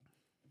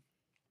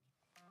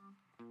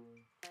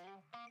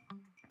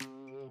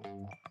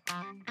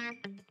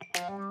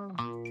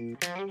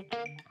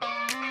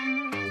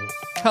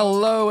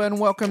Hello and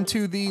welcome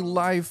to the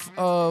Life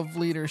of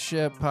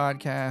Leadership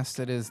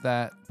podcast. It is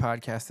that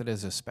podcast that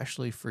is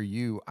especially for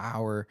you,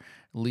 our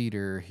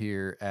leader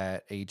here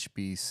at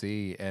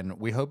HBC. And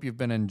we hope you've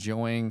been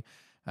enjoying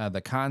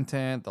the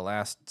content. The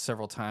last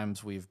several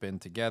times we've been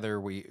together,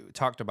 we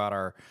talked about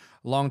our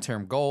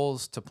long-term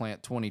goals to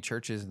plant 20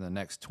 churches in the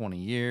next 20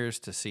 years,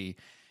 to see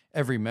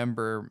every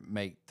member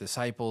make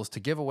disciples, to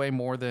give away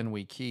more than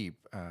we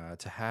keep,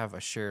 to have a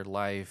shared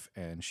life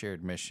and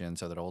shared mission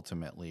so that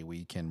ultimately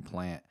we can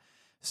plant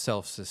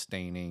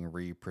self-sustaining,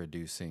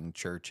 reproducing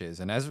churches.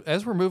 And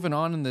as we're moving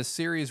on in this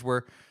series,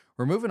 we're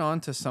moving on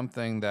to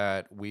something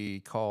that we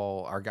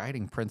call our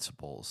guiding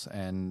principles.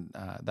 And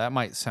that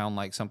might sound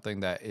like something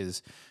that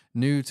is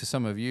new to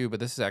some of you, but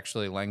this is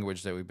actually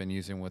language that we've been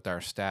using with our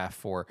staff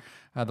for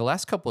the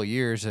last couple of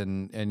years.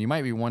 And you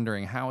might be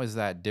wondering, how is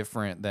that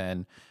different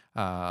than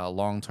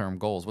long-term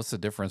goals? What's the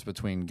difference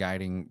between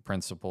guiding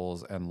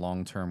principles and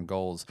long-term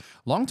goals?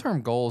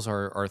 Long-term goals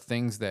are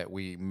things that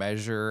we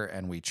measure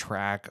and we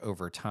track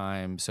over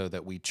time so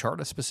that we chart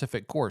a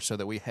specific course, so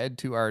that we head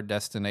to our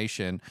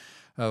destination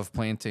of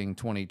planting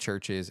 20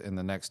 churches in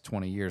the next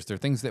 20 years. They're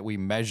things that we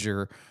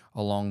measure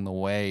along the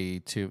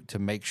way to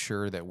make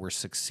sure that we're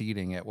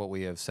succeeding at what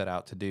we have set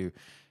out to do.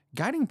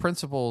 Guiding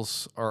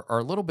principles are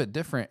a little bit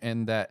different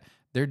in that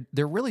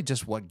they're really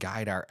just what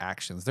guide our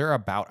actions. They're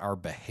about our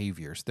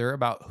behaviors. They're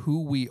about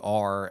who we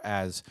are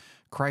as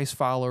Christ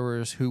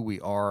followers, who we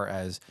are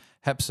as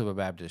Hephzibah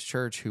Baptist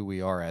Church, who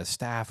we are as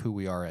staff, who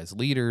we are as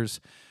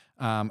leaders,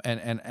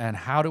 and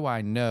how do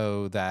I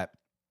know that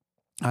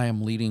I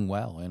am leading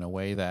well in a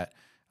way that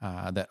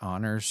that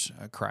honors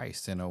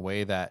Christ, in a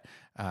way that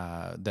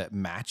that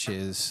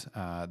matches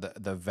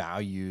the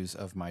values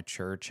of my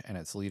church and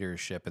its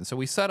leadership. And so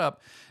we set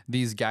up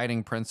these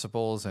guiding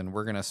principles, and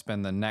we're going to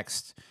spend the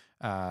next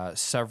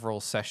several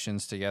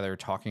sessions together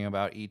talking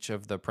about each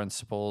of the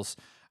principles.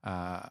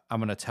 I'm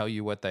going to tell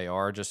you what they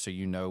are just so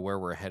you know where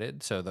we're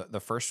headed. So the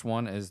first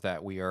one is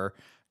that we are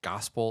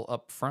gospel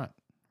up front,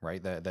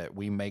 right? That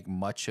we make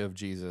much of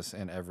Jesus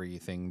in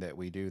everything that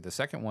we do. The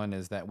second one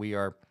is that we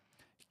are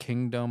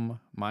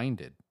kingdom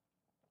minded.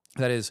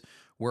 That is,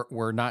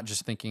 we're not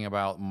just thinking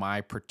about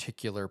my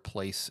particular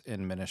place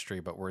in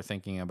ministry, but we're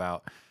thinking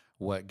about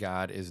what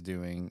God is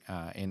doing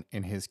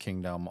in his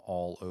kingdom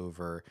all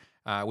over,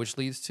 which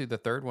leads to the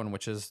third one,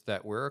 which is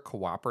that we're a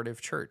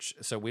cooperative church.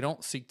 So we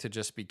don't seek to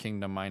just be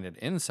kingdom-minded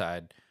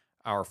inside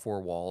our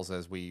four walls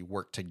as we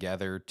work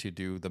together to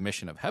do the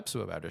mission of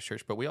Hephzibah Baptist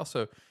Church, but we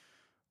also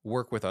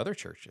work with other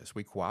churches.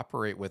 We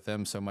cooperate with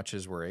them so much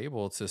as we're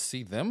able to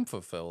see them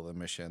fulfill the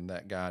mission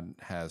that God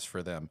has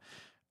for them.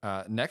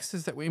 Next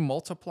is that we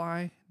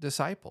multiply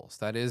disciples.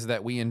 That is,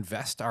 that we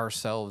invest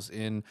ourselves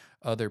in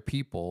other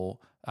people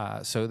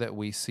so that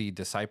we see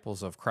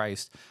disciples of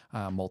Christ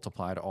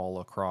multiplied all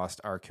across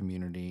our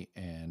community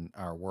and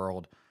our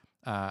world.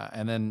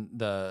 And then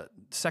the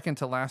second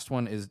to last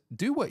one is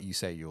do what you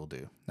say you'll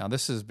do. Now,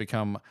 this has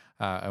become,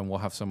 and we'll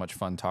have so much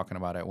fun talking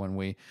about it when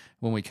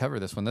we cover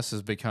this one. This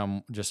has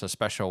become just a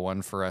special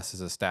one for us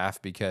as a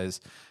staff because,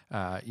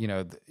 you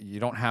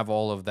don't have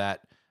all of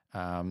that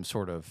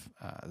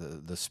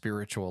the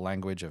spiritual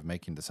language of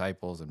making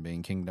disciples and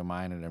being kingdom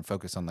minded and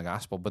focused on the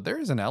gospel. But there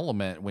is an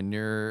element when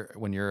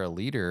you're a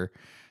leader,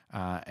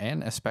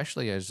 and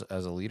especially as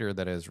a leader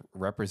that is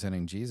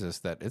representing Jesus,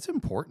 that it's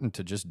important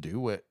to just do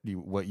what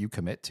you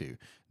commit to,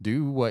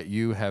 do what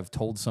you have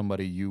told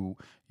somebody you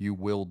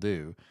will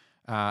do.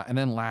 And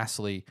then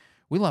lastly,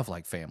 we love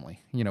like family.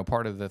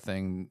 Part of the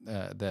thing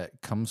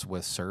that comes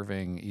with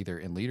serving either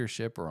in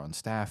leadership or on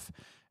staff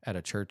at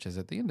a church is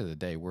at the end of the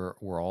day, we're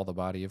all the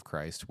body of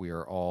Christ. We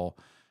are all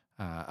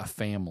a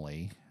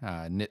family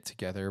knit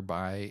together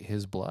by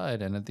his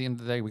blood. And at the end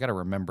of the day, we got to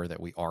remember that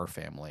we are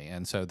family.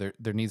 And so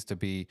there needs to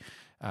be,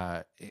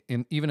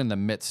 even in the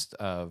midst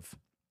of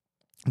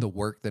the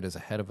work that is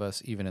ahead of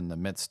us, even in the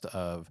midst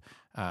of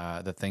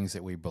the things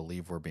that we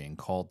believe we're being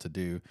called to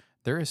do,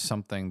 there is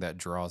something that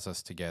draws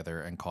us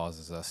together and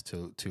causes us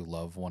to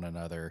love one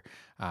another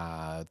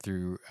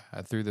through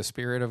the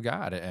Spirit of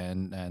God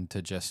and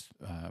to just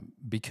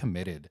be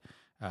committed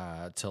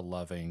to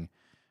loving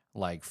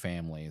like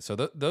family. So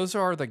those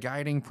are the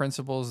guiding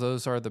principles.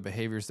 Those are the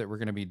behaviors that we're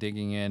going to be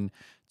digging in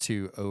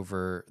to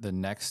over the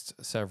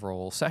next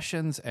several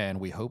sessions. And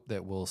we hope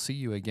that we'll see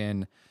you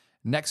again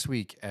next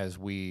week as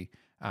we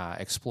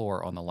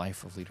explore on the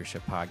Life of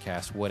Leadership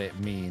podcast what it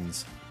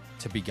means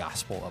to be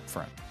gospel up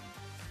front.